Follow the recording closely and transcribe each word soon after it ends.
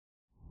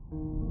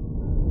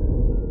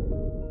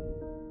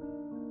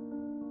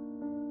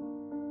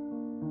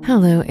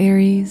Hello,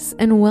 Aries,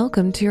 and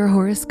welcome to your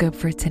horoscope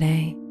for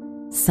today,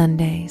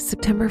 Sunday,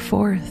 September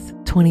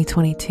 4th,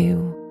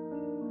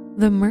 2022.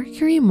 The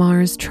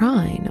Mercury-Mars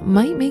trine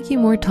might make you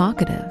more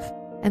talkative,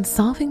 and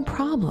solving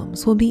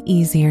problems will be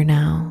easier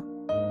now.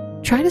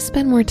 Try to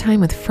spend more time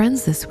with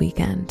friends this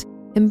weekend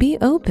and be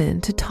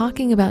open to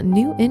talking about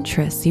new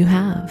interests you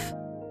have.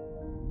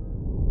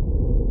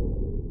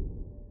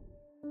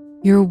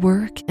 Your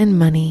work and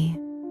money.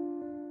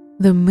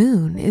 The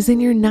moon is in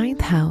your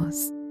 9th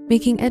house,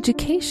 making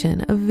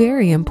education a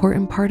very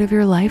important part of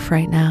your life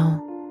right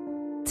now.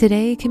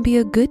 Today can be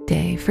a good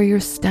day for your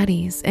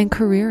studies and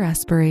career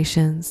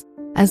aspirations,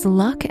 as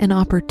luck and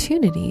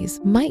opportunities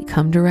might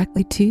come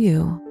directly to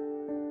you.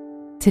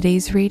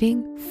 Today's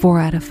rating, 4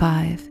 out of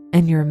 5,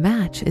 and your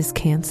match is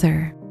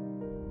Cancer.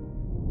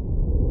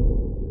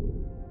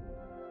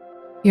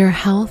 Your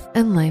health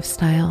and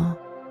lifestyle.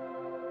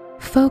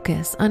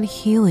 Focus on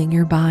healing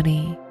your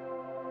body.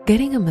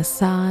 Getting a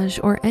massage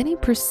or any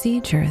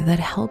procedure that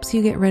helps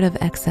you get rid of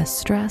excess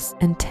stress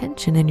and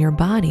tension in your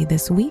body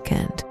this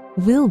weekend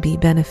will be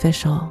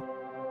beneficial.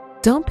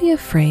 Don't be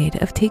afraid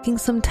of taking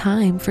some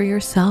time for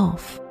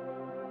yourself.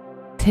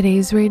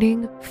 Today's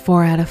rating,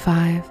 4 out of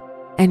 5,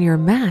 and your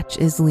match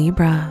is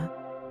Libra.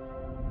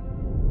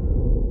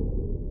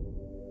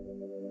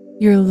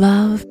 Your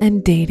love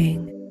and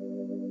dating.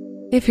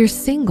 If you're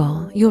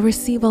single, you'll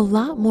receive a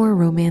lot more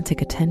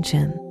romantic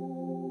attention.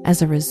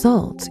 As a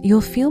result,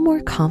 you'll feel more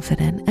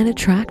confident and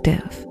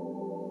attractive.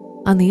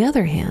 On the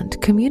other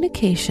hand,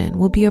 communication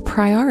will be a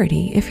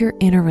priority if you're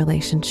in a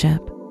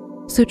relationship,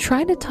 so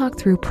try to talk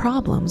through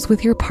problems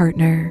with your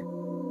partner.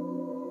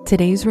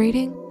 Today's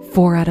rating,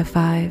 4 out of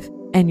 5,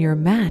 and your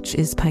match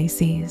is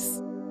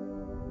Pisces.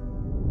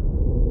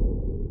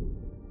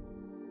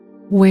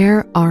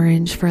 Wear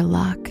orange for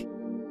luck.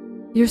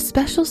 Your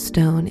special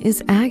stone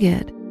is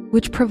agate,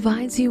 which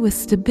provides you with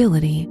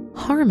stability,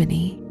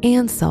 harmony,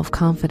 and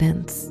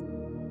self-confidence.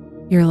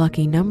 Your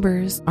lucky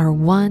numbers are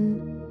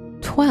 1,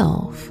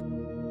 12,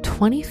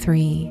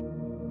 23,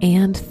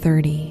 and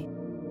 30.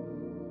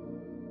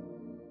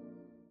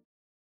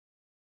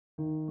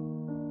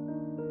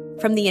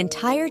 From the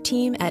entire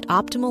team at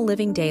Optimal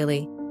Living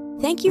Daily,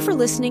 thank you for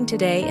listening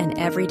today and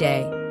every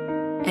day.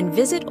 And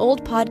visit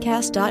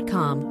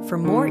oldpodcast.com for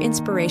more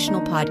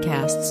inspirational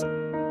podcasts.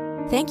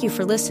 Thank you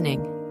for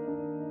listening.